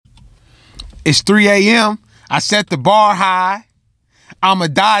It's 3 a.m. I set the bar high. I'ma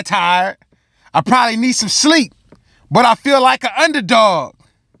die tired. I probably need some sleep, but I feel like an underdog.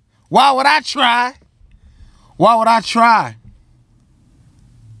 Why would I try? Why would I try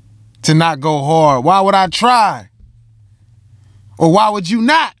to not go hard? Why would I try? Or why would you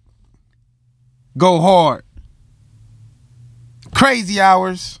not go hard? Crazy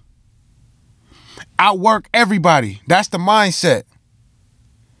hours. Outwork everybody. That's the mindset.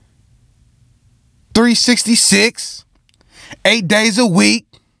 366, 8 days a week,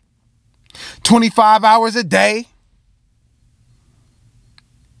 25 hours a day,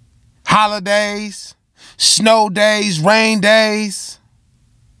 holidays, snow days, rain days.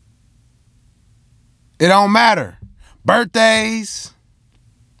 It don't matter. Birthdays.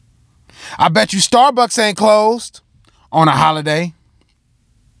 I bet you Starbucks ain't closed on a holiday.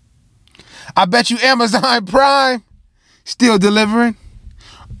 I bet you Amazon Prime still delivering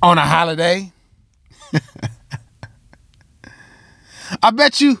on a holiday. I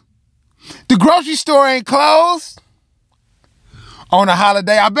bet you the grocery store ain't closed on a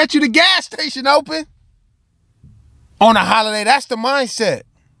holiday. I bet you the gas station open on a holiday. That's the mindset.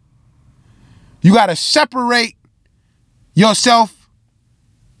 You got to separate yourself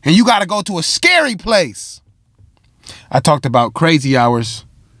and you got to go to a scary place. I talked about crazy hours,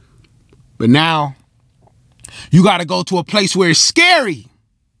 but now you got to go to a place where it's scary,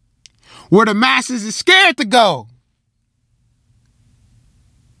 where the masses is scared to go.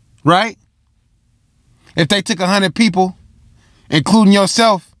 Right? If they took 100 people, including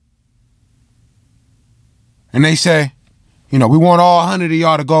yourself, and they say, we want all 100 of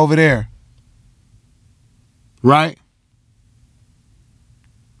y'all to go over there. Right?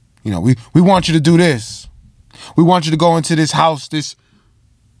 We want you to do this. We want you to go into this house that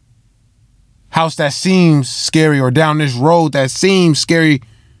seems scary, or down this road that seems scary,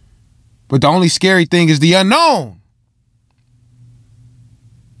 but the only scary thing is the unknown.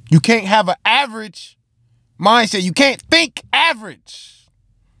 You can't have an average mindset. You can't think average.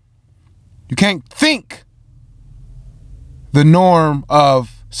 You can't think the norm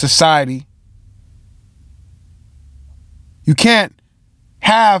of society. You can't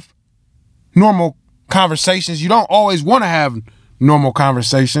have normal conversations. You don't always want to have normal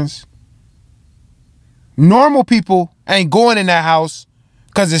conversations. Normal people ain't going in that house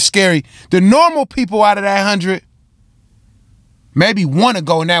because it's scary. The normal people out of that 100 maybe want to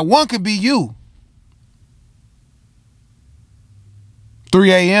go, and that one could be you. 3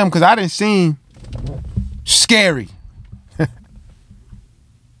 a.m. because I didn't seem scary.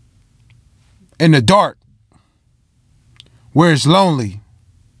 In the dark, where it's lonely,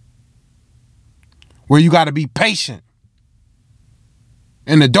 where you got to be patient.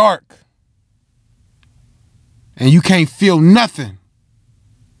 In the dark, and you can't feel nothing.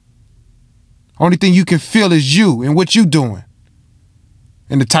 Only thing you can feel is you and what you doing.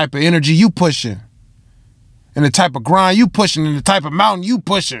 And the type of energy you pushing. And the type of grind you pushing. And the type of mountain you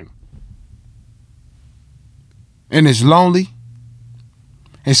pushing. And it's lonely.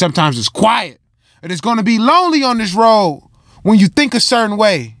 And sometimes it's quiet. And it's going to be lonely on this road when you think a certain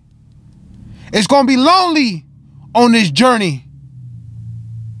way. It's going to be lonely on this journey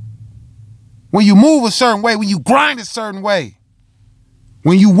when you move a certain way, when you grind a certain way.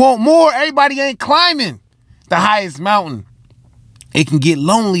 When you want more, everybody ain't climbing the highest mountain. It can get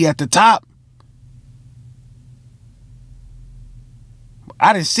lonely at the top.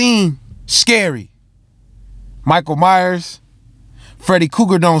 I done seen scary. Michael Myers, Freddy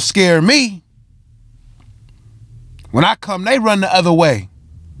Krueger don't scare me. When I come, they run the other way.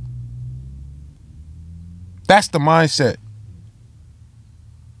 That's the mindset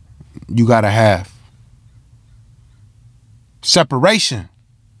you gotta have. Separation.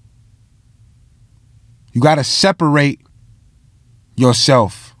 You gotta separate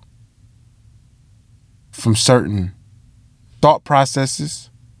yourself from certain thought processes,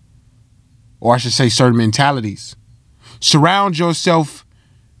 or I should say certain mentalities. Surround yourself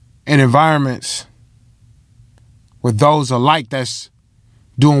in environments with those alike that's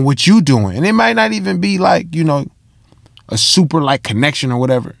doing what you doing. And it might not even be like, a super like connection or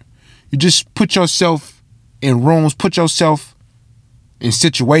whatever. You just put yourself in rooms, put yourself in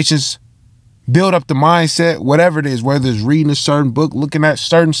situations, build up the mindset, whatever it is, whether it's reading a certain book, looking at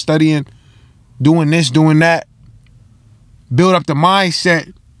certain studying, doing this, doing that. Build up the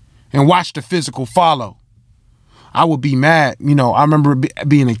mindset and watch the physical follow. I would be mad. I remember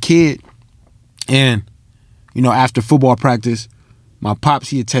being a kid and, after football practice, my pops,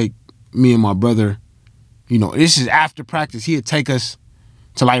 he'd take me and my brother, this is after practice. He'd take us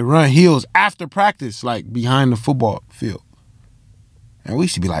to like run hills after practice, like behind the football field. And we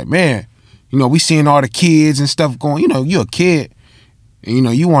used to be like, man, We seeing all the kids and stuff going, you're a kid.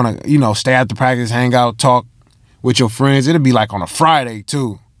 And, you want to, stay after practice, hang out, talk with your friends. It'll be like on a Friday,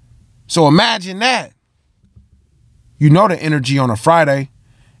 too. So imagine that. The energy on a Friday.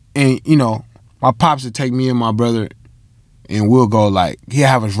 And, my pops would take me and my brother and we'll go he'll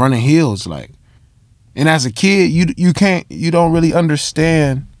have us running hills. And as a kid, you don't really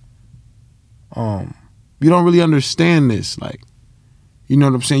understand. You don't really understand this. You know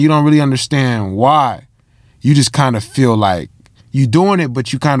what I'm saying? You don't really understand why. You just kind of feel like you doing it,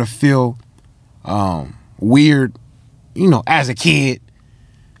 but you kind of feel weird. As a kid,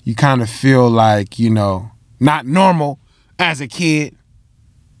 you kind of feel like, not normal as a kid,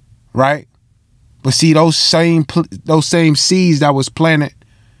 right? But see, those same seeds that was planted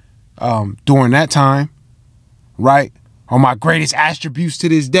during that time, right, are my greatest attributes to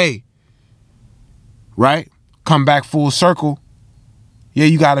this day, right? Come back full circle. Yeah,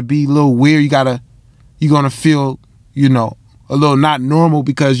 you gotta be a little weird. You're gonna feel, a little not normal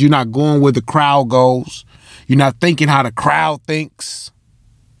because you're not going where the crowd goes. You're not thinking how the crowd thinks.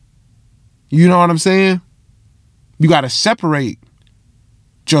 You know what I'm saying? You gotta separate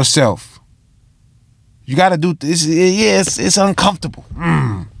yourself. You gotta do this. Yeah, it's uncomfortable.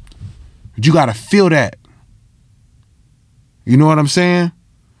 But you gotta feel that. You know what I'm saying?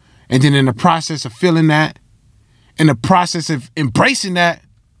 And then in the process of feeling that, in the process of embracing that,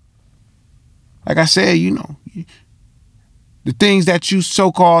 like I said, the things that you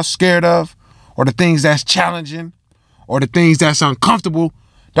so-called scared of, or the things that's challenging, or the things that's uncomfortable,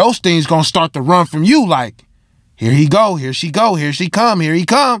 those things gonna start to run from you like, here he go, here she go, here she come, here he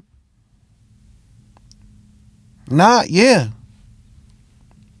come. Yeah,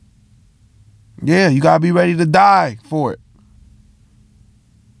 you gotta be ready to die for it.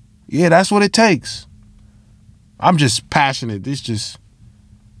 Yeah, that's what it takes. I'm just passionate. This just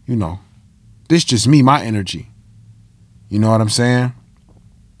me, my energy. You know what I'm saying?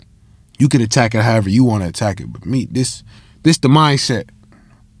 You can attack it however you want to attack it. But me, this the mindset.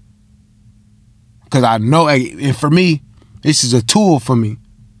 Because I know, and for me, this is a tool for me.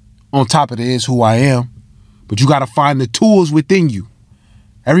 On top of it is who I am. But you got to find the tools within you.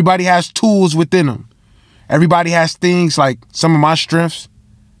 Everybody has tools within them. Everybody has things like some of my strengths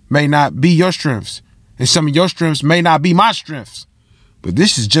may not be your strengths. And some of your strengths may not be my strengths. But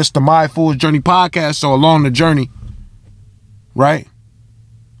this is just the Mindful Journey podcast. So along the journey, right,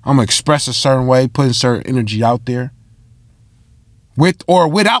 I'm going to express a certain way, putting certain energy out there. With or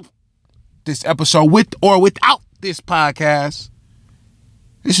without this episode, with or without this podcast,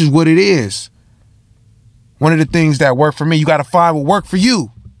 this is what it is. One of the things that work for me, you got to find what work for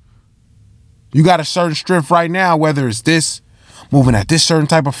you. You got a certain strength right now, whether it's this, moving at this certain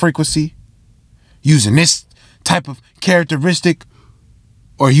type of frequency, using this type of characteristic,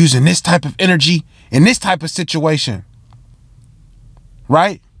 or using this type of energy in this type of situation.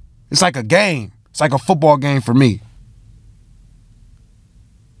 Right? It's like a game. It's like a football game for me.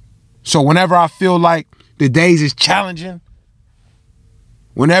 So whenever I feel like the days is challenging,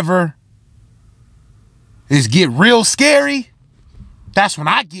 whenever it's get real scary, that's when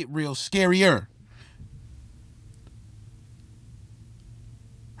I get real scarier.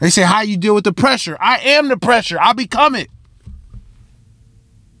 They say, how you deal with the pressure? I am the pressure. I become it.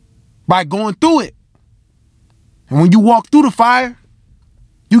 By going through it. And when you walk through the fire,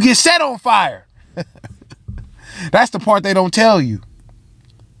 you get set on fire. That's the part they don't tell you.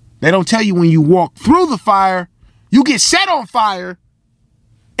 They don't tell you when you walk through the fire, you get set on fire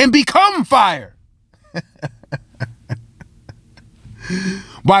and become fire.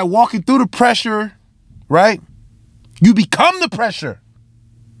 By walking through the pressure, right? You become the pressure.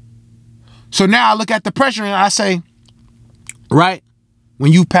 So now I look at the pressure and I say, right,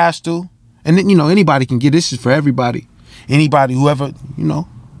 when you pass through, and then, anybody can get this is for everybody. Anybody, whoever,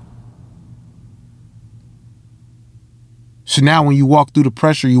 So now when you walk through the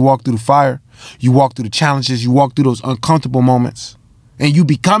pressure, you walk through the fire, you walk through the challenges, you walk through those uncomfortable moments, and you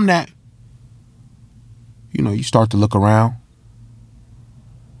become that, you start to look around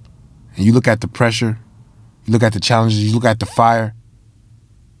and you look at the pressure, you look at the challenges, you look at the fire,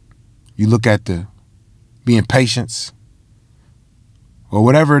 you look at the being patience, or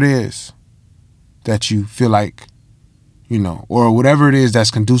whatever it is that you feel like, or whatever it is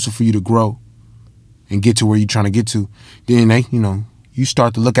that's conducive for you to grow and get to where you're trying to get to, then you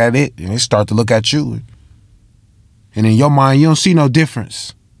start to look at it and it start to look at you. And in your mind, you don't see no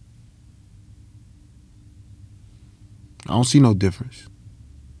difference. I don't see no difference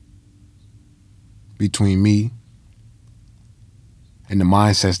between me and the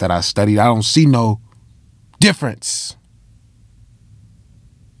mindsets that I studied. I don't see no difference.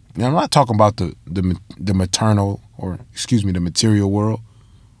 Now, I'm not talking about the maternal or, the material world.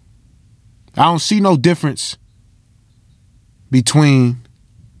 I don't see no difference between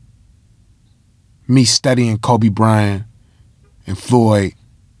me studying Kobe Bryant and Floyd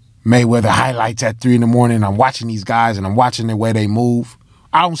Mayweather highlights at 3 a.m. I'm watching these guys and I'm watching the way they move.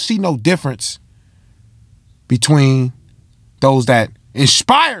 I don't see no difference between those that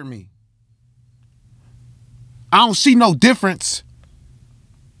inspire me. I don't see no difference.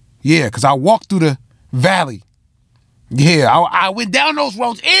 Yeah, because I walked through the valley. Yeah, I went down those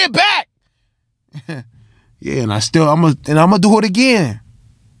roads and back. Yeah, and I'm gonna do it again.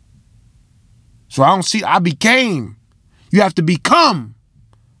 So you have to become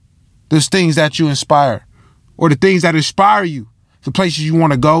those things that you inspire, or the things that inspire you, the places you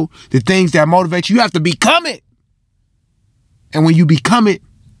want to go, the things that motivate you. You have to become it. And when you become it,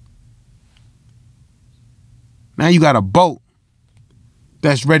 now you got a boat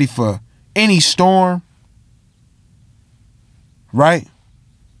that's ready for any storm, right?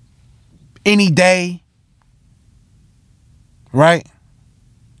 Any day, right?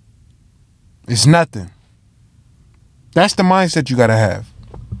 It's nothing. That's the mindset you got to have.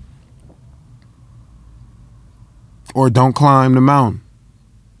 Or don't climb the mountain.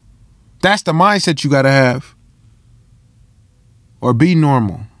 That's the mindset you got to have. Or be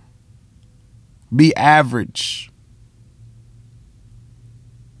normal. Be average.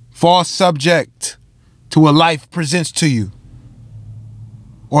 Fall subject to what life presents to you.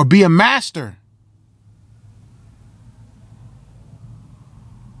 Or be a master.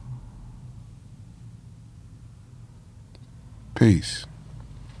 Peace.